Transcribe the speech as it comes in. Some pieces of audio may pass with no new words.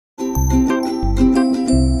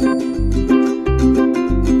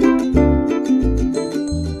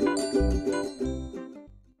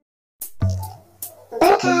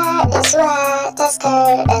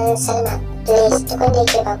taskar dan Salma. Please duk wanda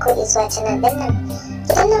yake ba ko zuwa canal din nan,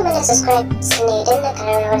 ki danna mana subscribe sannan idan na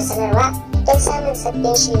kararrawar sanarwa don samun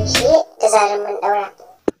sabbin shirye-shirye da zarar mun daura.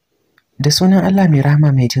 Da sunan Allah mai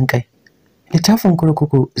rahama mai jin kai. Littafin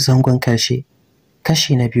kurkuku zangon karshe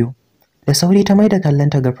kashi na 2. Da sauri ta maida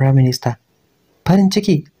kallanta ga Prime Minister. Farin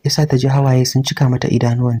ciki yasa ta ji hawaye sun cika mata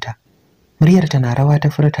idanuwanta. Muryar ta na rawa ta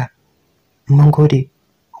furta, "Mun gode,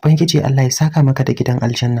 Ubangiji Allah ya saka maka da gidan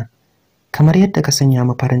aljanna. Kamar yadda ka sanya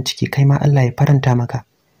mu farin ciki, kai ma Allah ya faranta maka.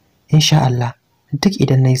 Insha Allah, duk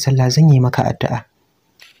idan nayi sallah zan yi maka addu'a."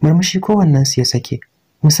 Murmushi kowannen su ya sake,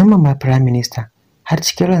 musamman ma Prime Minister, har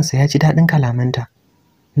cikin ransa ya ji daɗin kalamanta.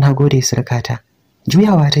 "Nagode surkata."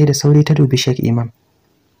 Juyawa ta yi da sauri ta dubi Sheikh Imam.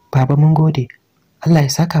 "Baba mun gode. Allah ya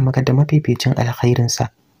saka maka da mafificin alkhairinsa."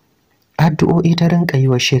 Addu'o'i ta rinka yi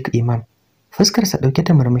wa Sheikh Imam. Fuskarsa ɗauke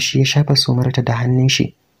da murmushi ya shafa sumarta da hannun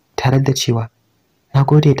shi tare da cewa,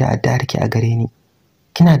 "Nagode da addu'arki a gare ni.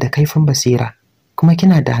 Kina da kaifin basira kuma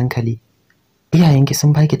kina da hankali. Iyayenki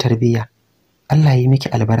sun baki tarbiyya. Allah ya yi miki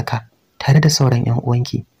albarka tare da sauran ƴan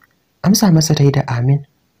uwanki." Amsa masa ta yi da amin.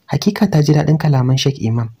 Hakika ta ji daɗin kalaman Sheikh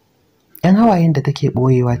Imam. Ƴan hawayen da take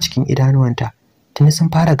ɓoyewa cikin idanuwanta tuni sun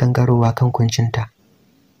fara gangarowa kan kuncinta.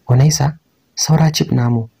 "Unaisa, saura chip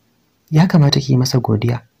namu. Ya kamata ki yi masa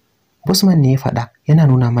godiya." Busman ne ya faɗa yana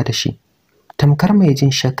nuna mata shi. Tamkar mai jin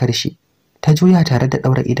shakkar shi, ta juya tare da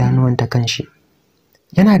ɗaura idanuwanta kan shi.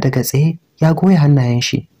 Yana daga tsaye ya goya hannayen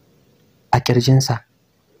shi a ƙirjinsa.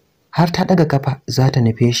 Har ta ɗaga kafa za ta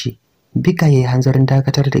nufe shi. Bika ya yi hanzarin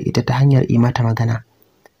dakatar da ita ta hanyar yi mata magana.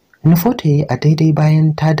 Nufota ya yi a daidai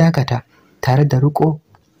bayan ta dakata tare da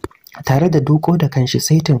duko da kanshi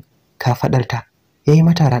saitin kafaɗarta. Ya yi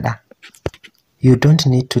mata raɗa, "You don't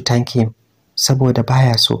need to thank him, saboda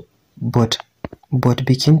baya so, but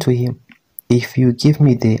begin to him if you give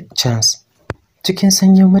me the chance." Cikin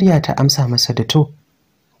sanyin murya ta amsa masa da to.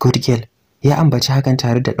 "Good girl." Ya ambaci hakan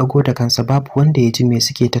tare da ɗago da kansa, babu wanda ya ji me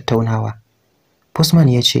suke tattaunawa. Postman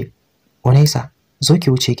ya ce, "Unaisa, zo ki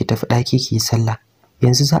wuce ki tafi ɗaki ki yi sallah.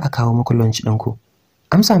 Yanzu za a kawo muku lunch ɗinku."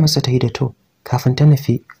 Amsa masa ta yi da to, kafin ta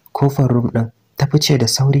nufi kofar room ɗin ta fice da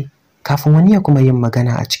sauri. Kafin wani ya kuma yin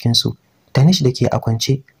magana a cikinsu, Danish da ke a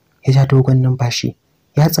kwance ya ja dogon numfashi.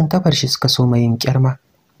 Yatsun kafar shi suka soma yin kyarma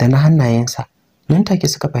da na hannayensa. Nan take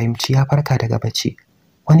suka fahimci ya farka daga bacci.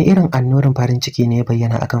 Wani irin annorin farin ciki ne ya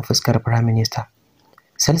bayyana akan fuskar Prime Minister.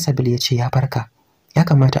 Salsabil ya ce ya farka, ya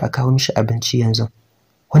kamata a kawo mishi abinci yanzu.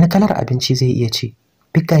 Wani kalar abinci zai iya ci?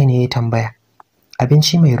 Big guy ne ya tambaya.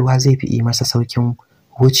 Abinci mai ruwa zai fi yi masa saukin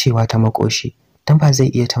wucewa ta makoshi, dan ba zai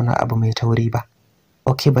iya tauna abu mai tauri ba.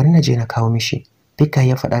 "Okay, bari na je na kawo mishi." Big guy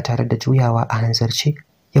ya faɗa tare da juyawa a hanzarce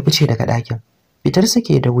ya fice daga ɗakin. Fitar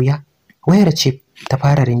suke da wuya, wayar ce ta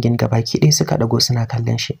fara ringin gabaki ɗaya suka ɗago suna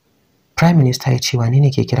kallon shi. Prime Minister ya ce, "Wane ne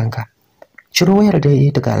ke kiranka?" Ciro wayar da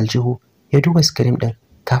ya daga aljihu ya duba screen ɗin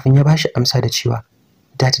kafin ya bashi amsa da cewa,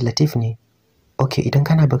 "Dad Latif ne." "Okay, idan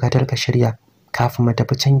kana buƙatar ka shirya kafin mu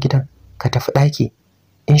tafi can gidan, ka tafi ɗaki.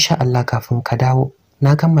 Insha Allah kafin ka dawo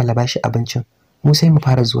na kammala bashi abincin, mu sai mu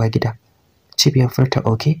fara zuwa gida." Chief ya furta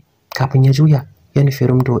okay kafin ya juya ya nufi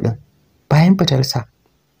rumdo ɗin. Bayan fitarsa,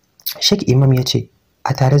 Sheikh Imam ya ce,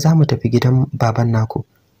 "A tare za mu tafi gidan baban naku.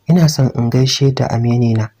 Ina son in gaishe da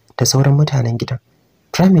aminina da sauran mutanen gidan."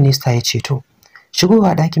 Prime Minister ya ce to.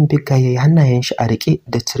 Shigowa ɗakin Big Guy yayi, hannayen shi a riƙe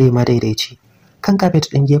da tire madaidaici. Kan carpet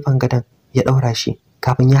ɗin gefen gadon ya ɗaura shi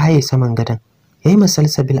kafin ya haye saman gadon. Yayi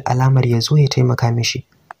masalsabil alamar ya zo ya taimaka mishi.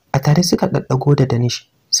 A tare suka ɗaɗɗago da Danish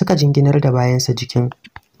suka jinginar da bayansa jikin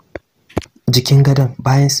gadon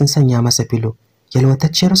bayan sun sanya masa filo.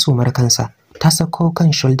 Yalwatacciyar sumar kansa ta sako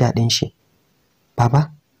kan shoulder ɗin shi.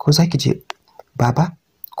 Baba, ko za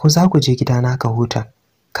ku je gidana ka huta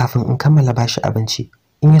kafin in kammala bashi abinci.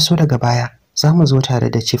 In ya so daga baya za mu zo tare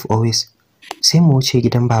da Chief always, sai mu wuce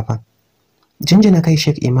gidan baban." Jinjina kai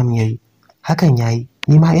Sheikh Imam yayi. "Hakan yayi,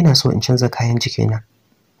 ni ma ina so in canza kayan jikina.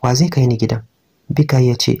 Wa zai kai ni gidan?" Bika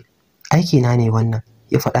ya ce, "Aiki na ne wannan."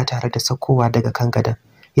 Ya faɗa tare da saukowa daga kan gadon.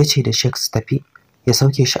 Ya ce da Sheikh su tafi ya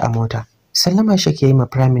sauke shi a mota. Sallama Sheikh ya yi ma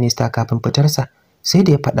Prime Minister kafin fitarsa, sai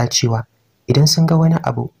da ya faɗa cewa idan sun ga wani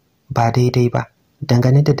abu ba daidai ba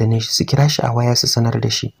dangane da Danish su kira shi a waya su sanar da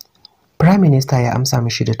shi. Prime Minister ya amsa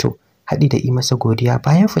mishi da to, haɗi da yi masa godiya.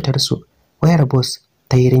 Bayan fitar su, wayar boss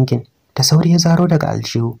ta yi ringin. Da sauri ya zaro daga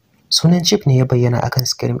aljihu. Sunan Chief ne ya bayyana akan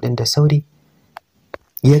screen ɗin. Da sauri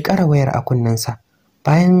ya ƙara wayar a kunnensa.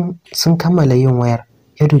 Bayan sun kammala yin wayar,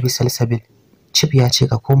 ya dubi Salsabil. Chief ya ce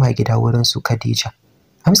ka koma gida wurin su Khadija.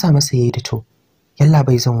 Amsa masa yayi da to. "Yalla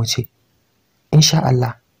bai zan wuce. Insha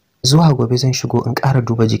Allah zuwa gobe zan shigo in ƙara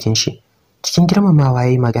duba jikin shi." Cikin girmamawa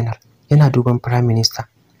yayi maganar, yana duban Prime Minister.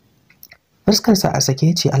 Fuskarsa a sake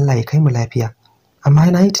ya ce, "Allah ya kai mu lafiya."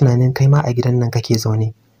 amma na yi tunanin kai ma a gidan nan kake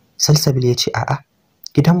zaune. Salsabil ya ce a'a,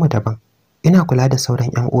 gidanmu daban. Ina kula da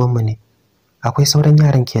sauran 'yan uwanmu ne. Akwai sauran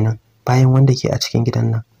yaran kenan bayan wanda ke a cikin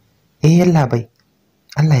gidan nan. Yalla bai.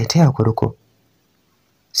 Allah ya taya ku riko.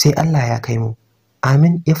 Sai Allah ya kai mu.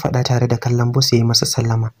 Amin, ya faɗa tare da kallon bus ya yi masa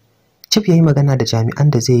sallama. Chief ya yi magana da jami'an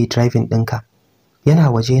da zai yi driving ɗinka. Yana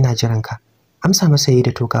waje yana jiran ka. Amsa masa yi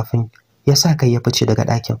da to kafin ya sa kai ya fice daga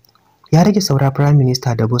ɗakin. Ya rage saura Prime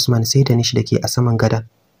Minister da Bosman sai da nishi da ke a saman gadon.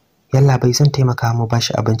 Yalla bai zan taimaka mu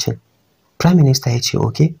bashi abincin. Prime Minister ya ce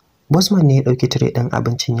okay. Bosman ne ya ɗauki tire ɗin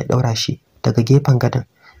abincin ya ɗaura shi daga gefen gadon.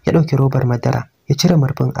 Ya ɗauki robar madara ya cire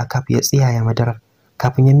murfin a kaf ya tsiyaya madarar.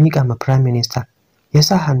 Kafin ya miƙa ma Prime Minister ya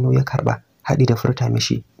sa hannu ya karɓa haɗi da furta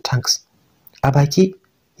mishi thanks. A baki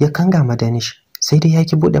ya kanga ma Danish sai dai ya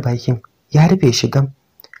ki buɗe bakin ya rufe shi gam.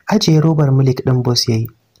 Ajiye robar milik ɗin boss yayi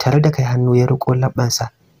tare da kai hannu ya riko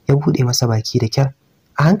labbansa ya buɗe masa baki da kyar.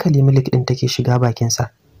 A hankali milik ɗin take shiga bakinsa.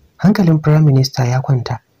 Hankalin Prime Minister ya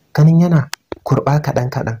kwanta ganin yana kurɓa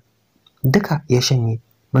kaɗan-kaɗan. Duka ya shanye.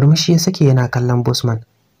 Murmushi ya sake yana kallon Bosman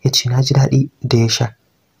ya ce na ji daɗi da ya sha.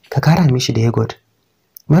 Ka kara mishi da yogurt.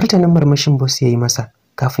 Martanin murmushin boss ya yi masa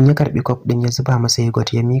kafin ya karɓi kwaf ɗin ya zuba masa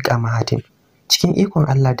yogurt ya miƙa ma Hatim. Cikin ikon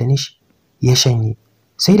Allah Danish ya shanye.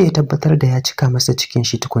 Sai da ya tabbatar da ya cika masa cikin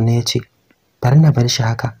shi tukunna ya ce bari na bar shi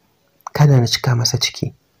haka kada na cika masa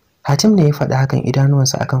ciki. Hatim ne ya faɗi hakan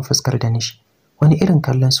idanuwansa akan fuskar Danish. Wani irin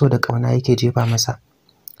kallon so da ƙauna yake jefa masa.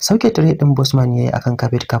 Sauke tire ɗin Bosman ya yi akan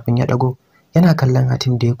kafet kafin ya ɗago yana kallon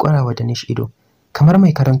Hatim da ya ƙwara wa Danish ido kamar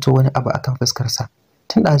mai karanto wani abu akan fuskarsa.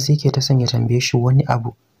 Tun ɗazu yake ta sanya tambaye shi wani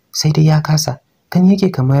abu sai dai ya kasa. Kan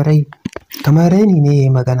yake kamar raini ne ya yi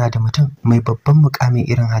magana da mutum mai babban muƙami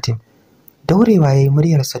irin Hatim. Daurewa ya yi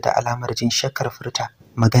muryarsa da alamar jin shakkar furta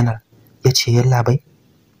maganar ya ce yallaɓai.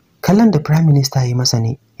 Kallon da Prime Minister ya yi masa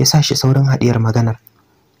ne ya sa shi saurin haɗiyar maganar.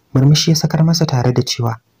 Murmushi ya sakar masa tare da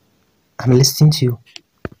cewa I'm listening to you.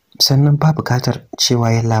 Sannan ba buƙatar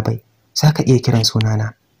cewa yallaɓai za ka iya kiran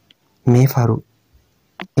sunana. Me ya faru?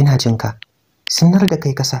 Ina jinka. Sanar da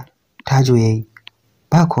kai kasa Tajo ya yi.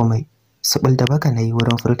 Ba komai. Subul da baka na yi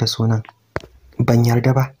wurin furta sunan. Ban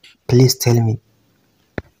yarda ba. Please tell me.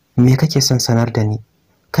 Me kake son sanar da ni?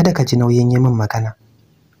 Kada ka ji nauyin yi min magana.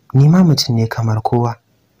 Ni ma mutum ne kamar kowa.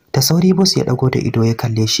 Da sauri boss ya dago da ido ya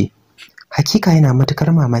kalle shi. Hakika yana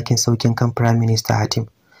matukar mamakin saukin kan Prime Minister Hatim.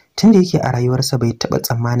 Tunda yake a rayuwarsa bai taba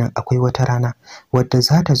tsammanin akwai wata rana wadda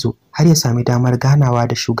za ta zo har ya sami damar ganawa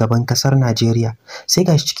da shugaban kasar Najeriya. Sai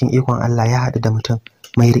gashi cikin ikon Allah ya haɗu da mutum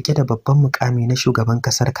mai rike da babban mukami na shugaban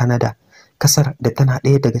kasar Canada. Kasar da tana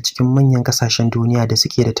ɗaya daga cikin manyan kasashen duniya da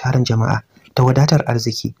suke da tarin jama'a da wadatar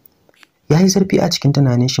arziki. Ya yi zurfi a cikin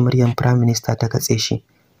tunanin shi muryar Prime Minister ta katse shi.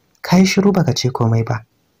 Kai shiru baka ce komai ba.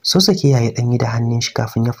 So sake yayi danyi da hannun shi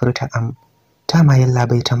kafin ya furta ta ma yalla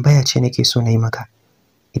bai tambaya ce nake so nayi maka.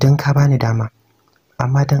 Idan ka bani dama.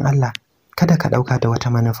 Amma dan Allah kada ka dauka da wata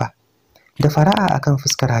manufa. Da fara'a akan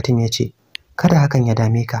fuskar Hatim ya ce kada hakan ya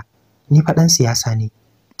dame ka. Ni faɗan siyasa ne.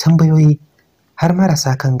 Tambayoyi har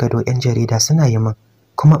marasa kan gado 'yan jarida suna yi min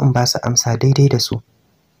kuma in ba su amsa daidai da su.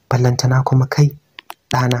 Ballantana kuma kai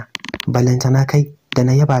ɗana. Ballantana kai da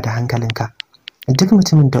na yaba da hankalinka. Duk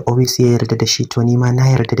mutumin da always ya yarda da shi to ni ma na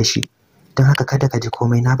yarda da shi. Don haka kada ka ji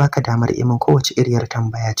komai na baka damar imin kowace iriyar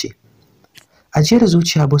tambaya ce. Ajiyar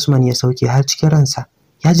zuciya Bosman ya sauke har cikin ransa.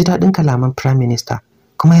 Ya ji daɗin kalaman Prime Minister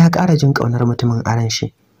kuma ya ƙara jin ƙaunar mutumin aran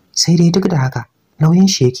shi. Sai dai duk da haka nauyin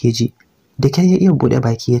shi yake ji. Da kyar ya iya buɗe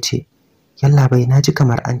baki ya ce yalla bai na ji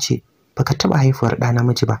kamar an ce baka taɓa haifuwar ɗa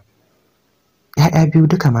namiji ba. 'Ya'ya biyu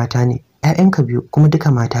duka mata ne. 'Ya'yanka biyu kuma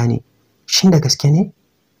duka mata ne. Shin da gaske ne?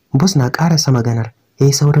 Boss na ƙarasa maganar ya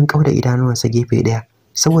yi saurin ƙauda idanuwansa gefe ɗaya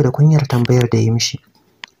saboda kunyar tambayar da ya mishi.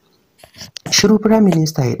 Shiru Prime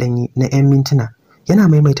Minister ya ɗanyi na 'yan mintuna yana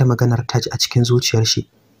maimaita maganar Taj a cikin zuciyar shi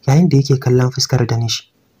yayin da yake kallon fuskar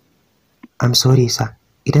Danish. I'm sorry sir,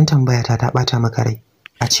 idan tambayata ta ɓata maka rai,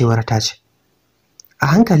 a cewar Taj. A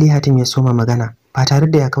hankali Hatim ya soma magana ba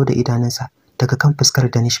tare da ya kauda idanunsa daga kan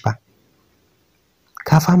fuskar Danish ba.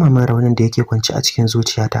 Ka fama min raunin da yake kwance a cikin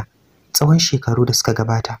zuciyata tsawon shekaru da suka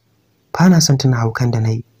gabata. Ba na son tuna haukan da na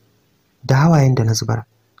yi, da hawayen da na zubar,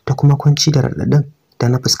 da kuma kunci da raɗaɗin da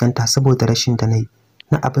na fuskanta saboda rashin da na yi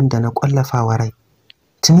na abin da na ƙwallafa wa rai.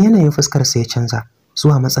 Tun yanayin fuskarsa ya canza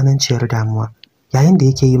zuwa matsananciyar damuwa yayin da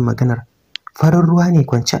yake yin maganar. Farin ruwa ne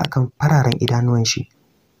kwance akan fararen idanuwan shi.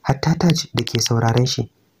 Hatta Taj da ke sauraren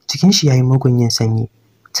shi cikin shi yayi mugun yin sanyi.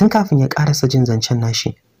 Tun kafin ya ƙarasa jin zancen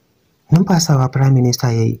nashi, numfasawa Prime Minister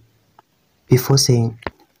yayi before saying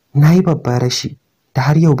na yi babbar rashi da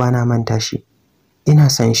har yau bana manta shi. Ina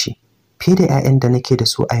son shi fiye da 'ya'yan da nake da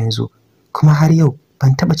su a yanzu kuma har yau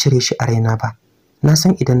ban taɓa cire shi a raina ba. na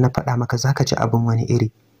san idan na faɗa maka zaka ji abin wani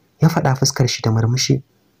iri, ya faɗa fuskar shi da murmushi.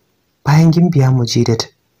 Bayan Gimbiya Mujidat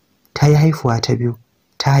ta yi haifuwa ta biyu,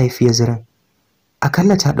 ta haifi Yazrin.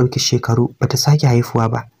 Akalla ta ɗauki shekaru bata sake haifuwa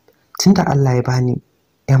ba. Tunda Allah ya bani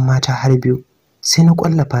 'yan mata har biyu, sai na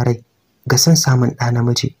ƙwallafa rai ga son samun ɗa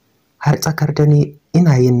namiji. Har tsakar dare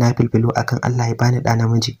ina yin nafilfilo akan Allah ya bani ɗa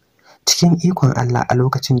namiji. Cikin ikon Allah, a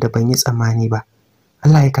lokacin da ban yi tsammani ba,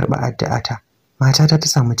 Allah ya karɓi addu'ata. Matata ta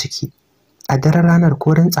samu ciki. A daren ranar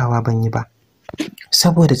ko rantsawa ban yi ba,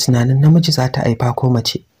 saboda tunanin namiji za ta haifa ko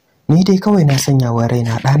mace. Ni dai kawai na sanya wa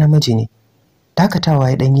raina ɗa namiji ne. Dakatawa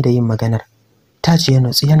ya ɗanyi da yin maganar. Taji ya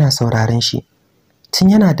nutsu yana sauraron shi. Tun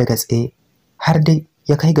yana daga tsaye har dai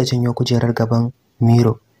ya kai ga janyo kujerar gaban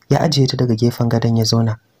Miro, ya ajiye ta daga gefen gadon ya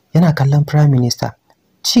zauna. Yana kallon Prime Minister.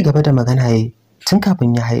 Ci gaba da magana yayi. Tun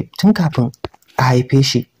kafin a haife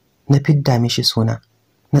shi, na fidda mishi suna.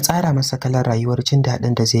 Na tsara masa kalar rayuwar jin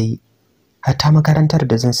daɗin da zai yi. Hatta makarantar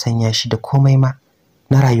da zan sanya shi da komai ma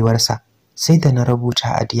na rayuwarsa, sai da na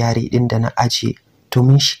rubuta a diyari ɗin da na ajiye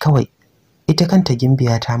domin shi kawai. Ita kanta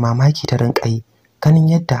Gimbiya ta mamaki ta rinƙa yi, ganin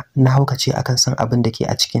yadda na haukace akan san abin da ke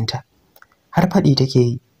a cikinta. Har faɗi take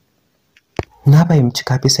yi, na fahimci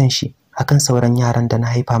ka fi son shi akan sauran yaran da na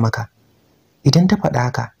haifa maka. Idan ta faɗa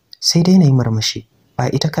haka sai dai na yi murmushi. Ba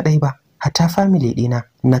ita kaɗai ba, hatta family ɗina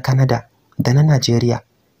na Canada da na Najeriya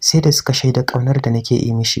sai da suka shaida ƙaunar da nake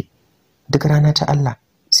yi mishi. Duk rana ta Allah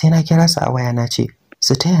sai na kira su a waya na ce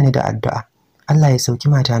su taya ni da addu'a Allah ya sauki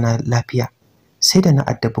matana lafiya. Sai da na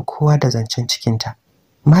addabi kowa da zancen cikinta.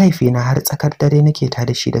 Mahaifina har tsakar dare nake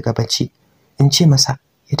tada shi daga bacci in ce masa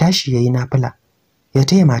ya tashi yayi nafila, ya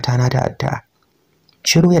taya matana da addu'a.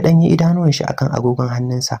 Shiru ya danyi idanuwan shi akan agogon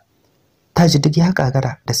hannunsa. Taji duk ya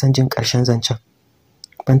kagara da san jin ƙarshen zancen.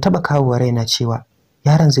 Ban taba kawo raina cewa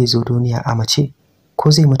yaron zai zo duniya a mace ko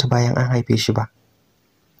zai mutu bayan an haife shi ba.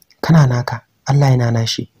 Kana naka, Allah yana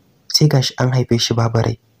nashi, sai gashi an haife shi babu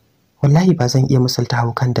rai. Wallahi ba zan iya misalta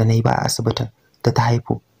haukan da nayi ba a asibitin da ta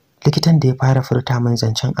haifu. Likitan da ya fara furta min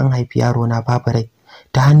zancen an haifi yaro na babu rai,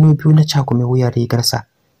 da hannu biyu na cakume wuyar rigarsa,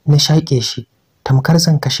 na shaƙe shi tamkar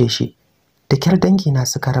zan kashe shi. Da kyar dangi na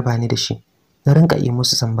suka raba ni da shi. Na rinka yi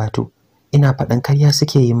musu sambatu, ina faɗin karya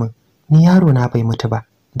suke yi min. Ni yaro na bai mutu ba,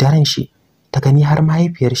 daren shi, daga ni har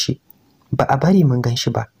mahaifiyar shi ba a bari mun gan shi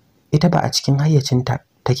ba. Ita ba a cikin hayyacinta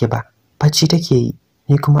take ba, bacci take yi,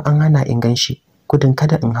 ni kuma an hana in gan shi gudun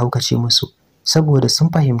kada in haukace musu, saboda sun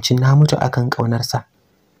fahimci na mutu akan ƙaunarsa.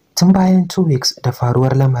 Tun bayan 2 weeks da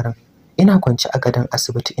faruwar lamarin, ina kwance a gadon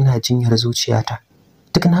asibiti ina jinyar zuciyata.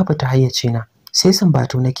 Duk na fita hayyacina, sai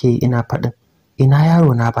sambatu nake yi ina faɗin, ina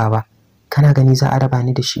yaro na baba, kana gani za a raba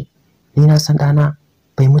ni da shi? Ni na san ɗana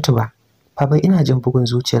bai mutu ba. Baba, ina jin bugun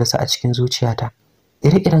zuciyarsa a cikin zuciyata.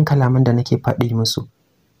 Ire-iren kalaman da nake faɗi musu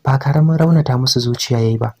ba karamin raunata musu zuciya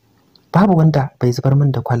yayi ba. Babu wanda bai zubar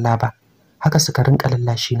min da kwalla ba. Haka suka rinka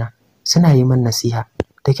lallashi na, suna yi min nasiha,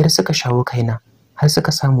 da kyar suka shawo kaina har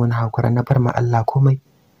suka samu na hakura na bar ma Allah komai.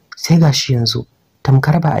 Sai gashi yanzu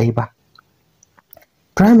tamkar ba a yi ba.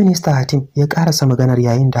 Prime Minister Hatim ya karasa maganar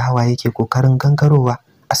yayin da hawa yake kokarin gangarowa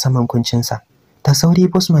a saman kuncinsa. Da sauri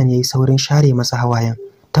Bosman yayi saurin share masa hawayen,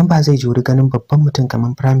 dan ba zai juri ganin babban mutum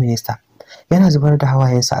kamar Prime Minister yana zubar da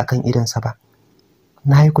hawayensa akan idansa ba.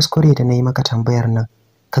 Na yi kuskure da na yi maka tambayar nan,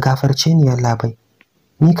 ka gafarce ni yallaɓai.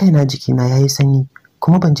 Ni kaina jikina yayi sanyi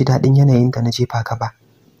kuma ban ji daɗin yanayin da na jefa ka ba.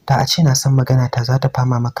 Da a ce na san magana ta za ta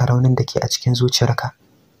fama maka raunin da ke a cikin zuciyarka,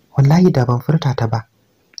 wallahi da ban furta ta ba.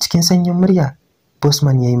 Cikin sanyin murya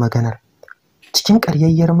Bosman yayi maganar. Cikin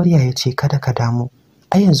ƙaryayyar murya ya ce, kada ka damu,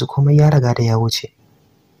 ai yanzu komai ya riga da ya wuce.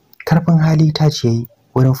 Karfin hali ta ce yayi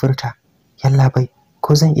wurin furta, yallaɓai,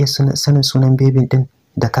 ko zan iya sanin sunan bebin din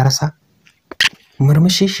da ka rasa?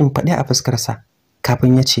 Murmushi shimfiɗe a fuskarsa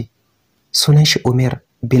kafin ya ce, sunan shi Umar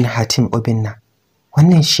bin Hatim Obinna.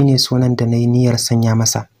 Wannan shine sunan da na yi niyyar sanya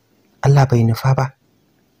masa, Allah bai nufa ba.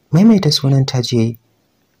 Maimaita sunan ta je yayi,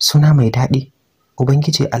 suna mai daɗi.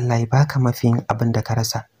 Ubangiji Allah ya baka mafiyin abin da ka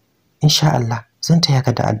rasa. Insha Allah zan taya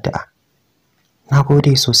ka da addu'a. Na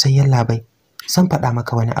gode sosai yallaɓai. Zan faɗa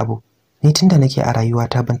maka wani abu. Ni tunda nake a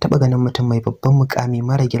rayuwata ban taɓa ganin mutum mai babban mukami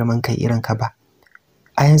mara girman kai irin ka ba.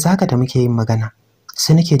 A yanzu haka da muke yin magana,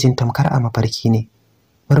 sai nake jin tamkar a mafarki ne.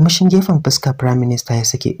 Murmushin gefen fuskar Prime Minister ya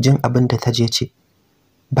sake jin abin da ta je ce.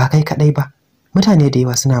 Ba kai kaɗai ba, mutane da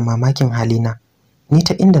yawa suna mamakin halina. Ni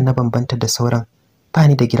ta inda na bambanta da sauran, ba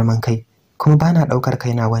ni da girman kai, kuma ba na ɗaukar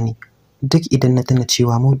kaina wani. Duk idan na tuna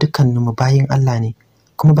cewa mu dukkaninmu bayin Allah ne,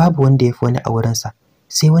 kuma babu wanda ya fi wani a wurinsa,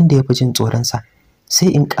 sai wanda ya fi jin tsoronsa, sai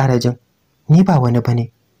in ƙara jin ni ba wani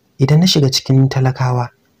bane. Idan na shiga cikin talakawa,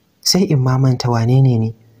 sai in mamanta wane ne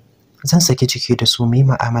ni. Zan saki jiki da su mu yi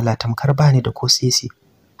mu'amala tamkar bani da ko sisi.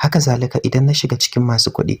 haka zalika idan na shiga cikin masu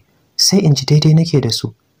kuɗi sai in ji daidai nake da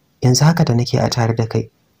su. Yanzu haka da nake a tare da kai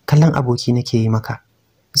kallon aboki nake yi maka.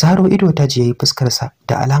 Zaro ido ta je yayi fuskarsa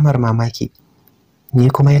da alamar mamaki. Ni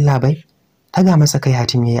kuma yallaɓai? Taga masa kai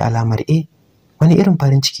Hatim yayi alamar wani irin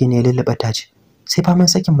farin ciki ne ya lullube Taj. Sai faman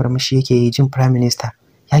sakin murmushi yake yi jin Prime Minister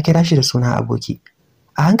ya kira shi da suna aboki.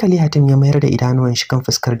 A hankali Hatim ya mayar da idanuwan shi kan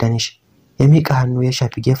fuskar Danish, ya miƙa hannu ya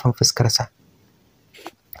shafi gefen fuskarsa.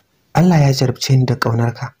 Allah ya jarabce ni da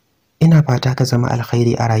ƙaunarka. Ina fata ka zama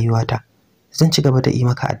alkhairi a rayuwata. Zan ci gaba da yi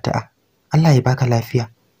maka addu'a. Allah ya baka lafiya.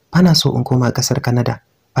 Bana so in koma ƙasar Canada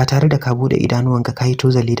ba tare da ka bude idanuwanka kai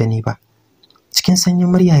tozali da ni ba. Cikin sanyin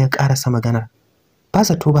murya ya ƙarasa maganar. Ba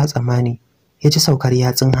zato ba tsammani ya ji saukar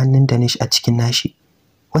yatsun hannun Danish a cikin nashi.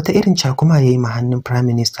 Wata irin cakuma yayi ma hannun Prime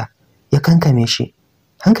Minister, ya kankame shi.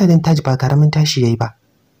 Hankalin Taj ba karamin tashi yayi ba.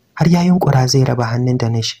 Har ya yunkura zai raba hannun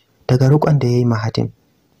Danish daga rukon da yayi ma Hatim.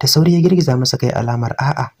 Da sauri ya girgiza masa kai alamar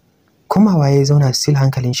a'a. Komawa ya zauna still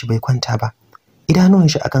hankalin shi bai kwanta ba. Idanuwan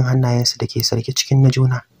shi akan hannayensa dake sarki cikin na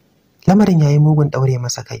juna. Lamarin yayi mugun daure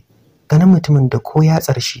masa kai. Ganin mutumin da ko ya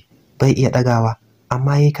tsarshi bai iya dagawa,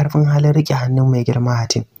 amma yayi karfin halin rike hannun mai girma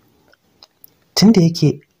Hatim.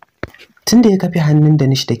 Tunda ya kafe hannun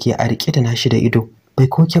Danish dake a rike da nashi da ido, bai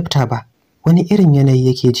ko kyafta ba. Wani irin yanayi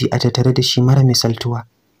yake ji a tattare da shi mara misaltuwa.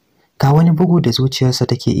 Ga wani bugu da zuciyarsa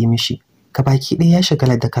take yi mishi. Baki ɗaya ya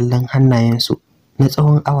shagala da kallon hannayensu na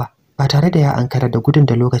tsawon awa ba tare da ya ankara da gudun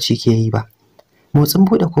da lokaci ke yi ba. Motsin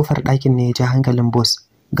buɗe kofar ɗakin ne ya ja hankalin boss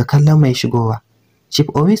ga kallon mai shigowa. Chief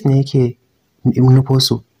Owis ne yake nufo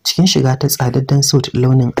su cikin shiga ta tsadaddan suit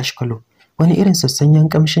launin ash color. Wani irin sassanyen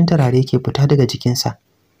kamshin turare ke fita daga jikinsa.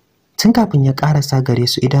 Tun kafin ya karasa gare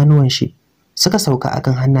su idanuwan shi suka sauka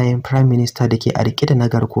akan hannayen Prime Minister da ke a rike da na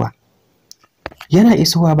garkuwa. Yana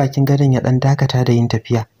isowa bakin gadon ya dan dakata da yin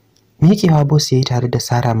tafiya. Miƙewa boss yayi tare da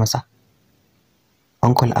sara masa.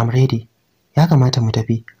 Uncle, I'm ready. Ya kamata mu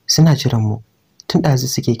tafi. Suna jiran mu. Tun ɗazu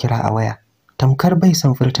suke kira a waya. Tamkar bai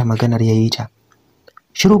san furta maganar yayi ta.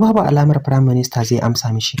 Shiru babu alamar Prime Minister zai amsa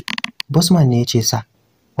mishi. Bossman ne ya ce sa,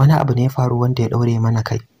 wani abu ne ya faru wanda ya daure mana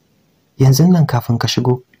kai. Yanzu nan kafin ka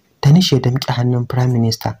shigo, Danish ya damƙe hannun Prime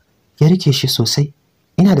Minister, ya rike shi sosai.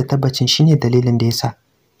 Ina da tabbacin shine dalilin da yasa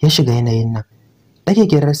ya shiga yanayin nan. Dage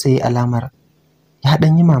gerarsa yayi alamar ya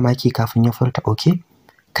dan yi mamaki kafin ya furta okay.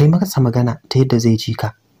 Kai masa magana ta yadda zai ji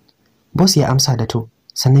ka. Boss ya amsa da to,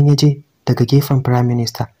 sannan ya je daga gefen Prime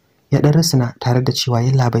Minister ya dan rusuna tare da cewa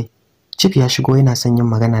yalla bai. Chief ya shigo yana son yin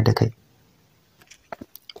magana da kai.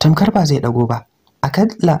 Tamkar ba zai dago ba.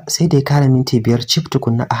 Akalla sai da ya kara minti 5 Chief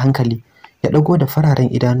tukunna a hankali ya dago da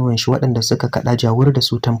fararen idanuwan shi waɗanda suka kada jawur da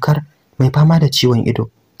su tamkar mai fama da ciwon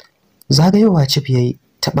ido. Zagayowa Chief yayi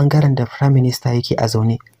ta bangaren da Prime Minister yake a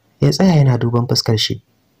zaune. Ya tsaya yana duban fuskar shi.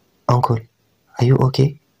 Uncle, are you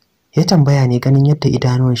okay? Ya tambaya ne ganin yadda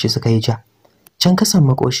idanuwan shi suka yi ja. Can kasan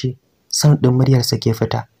makoshi sound din muryarsa ke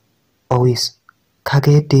fita. Always,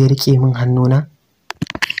 kaga yadda ya rike min hannuna?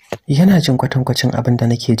 Yana jin kwatankwacin abin da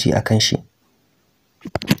nake ji akan shi.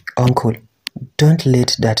 Uncle, don't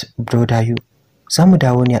let that bother you. Zamu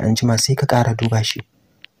dawo ne anjima sai ka ƙara duba shi.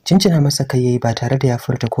 Cincina masa kai yayi ba tare da ya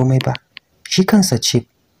furta komai ba. Shi kansa Chief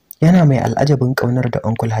yana mai al'ajabin kaunar da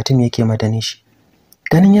Uncle Hatim yake ma Danish.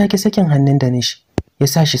 Ganin yaki sakin hannun Danish ya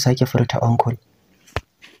sa shi sake furta Uncle.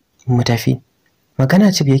 Mu tafi.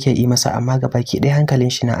 Magana Chief yake yi masa amma gabaki ɗaya hankalin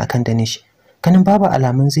shi na akan Danish. Kanin babu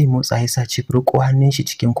alamun zai motsa ya sa Chief riko hannun shi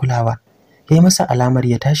cikin kulawa. Yayi masa alamar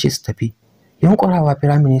ya tashi su tafi. Yunkurawa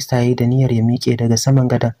Prime Minister yayi da niyyar ya miƙe daga saman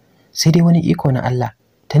gadon. Sai dai wani iko na Allah,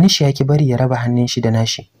 Danish ya ki bari ya raba hannun shi da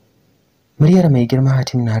nashi. Muryar mai girma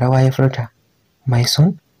Hatim na rawa ya furta. My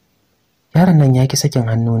son? Yaron nan ya ki sakin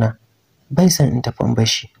hannuna. Bai san in tafi in bar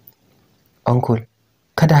shi. Uncle,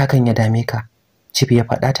 kada hakan ya dame ka. Chief ya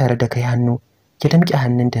faɗa tare da kai hannu, ya damƙe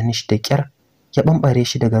hannun Danish da ƙyar, ya bambare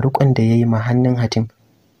shi daga rukun da yayi ma hannun Hatim.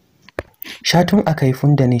 Shatun a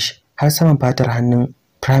kaifun Danish har saman fatar hannun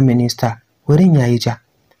Prime Minister wurin yayi ja.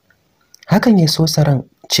 Hakan ya so saran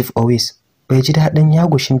Chief Owis bai ji daɗin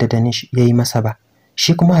yagushin da Danish yayi masa ba.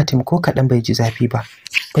 Shi kuma Hatim ko kaɗan bai ji zafi ba.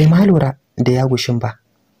 Bai ma lura da yagushin ba.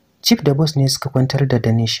 Chief da boss ne suka kwantar da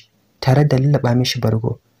Danish tare da lullaba mishi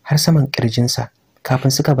bargo har saman kirjinsa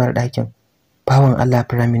kafin suka bar ɗakin. Bawan Allah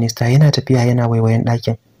Prime Minister yana tafiya yana waiwayen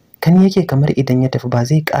ɗakin. Kan yake kamar idan ya tafi ba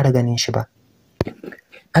zai ƙara ganin shi ba.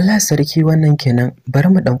 Allah sarki, wannan kenan. Bari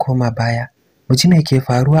mu dan koma baya. Mu ji me ke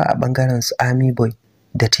faruwa a bangaren su Army Boy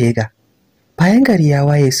da Tega. Bayan gari ya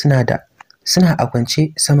waye suna a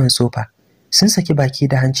kwance saman sofa. Sun saki baki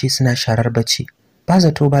da hanci suna sharar bacci. Ba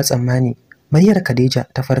zato ba tsammani Maryar Khadija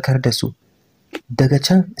ta farkar da su. Daga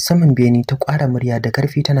can saman beni ta ƙwara murya da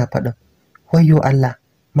karfi tana faɗin, wayyo Allah,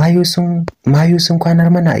 mayu sun kwanar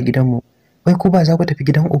mana a gidanmu. Wai ku ba za ku tafi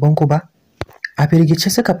gidan ubanku ba? A firgice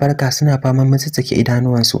suka farka suna faman mutsitsike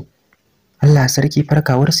idanuwansu. Allah sarki,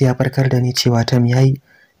 farkawarsu ya farkar da ni cewa tam yayi.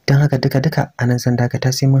 Don haka duka anan zan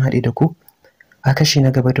dakata, sai mun haɗe da ku a kashi na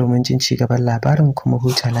gaba domin jin ci gaban labarin, kuma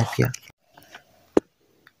huta lafiya.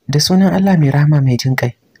 Da sunan Allah mai rahama mai jin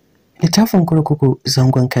kai. Littafin kurkuku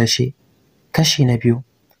zangon karshe kashi na 2.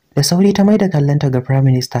 Da sauri ta maida kallanta ga Prime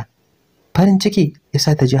Minister. Farin ciki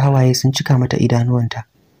yasa ta ji hawaye sun cika mata idanuwanta.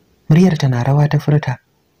 Muryar ta na rawa ta furta,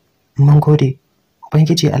 "Mun gode,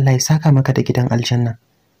 Ubangiji Allah ya saka maka da gidan aljanna.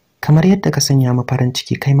 Kamar yadda ka sanya mu farin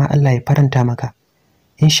ciki, kai ma Allah ya faranta maka.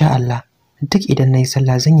 Insha Allah, duk idan nayi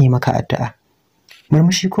sallah zan yi maka addu'a."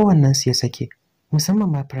 Murmushi kowannen su ya sake, musamman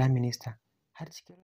ma Prime Minister. Har cikin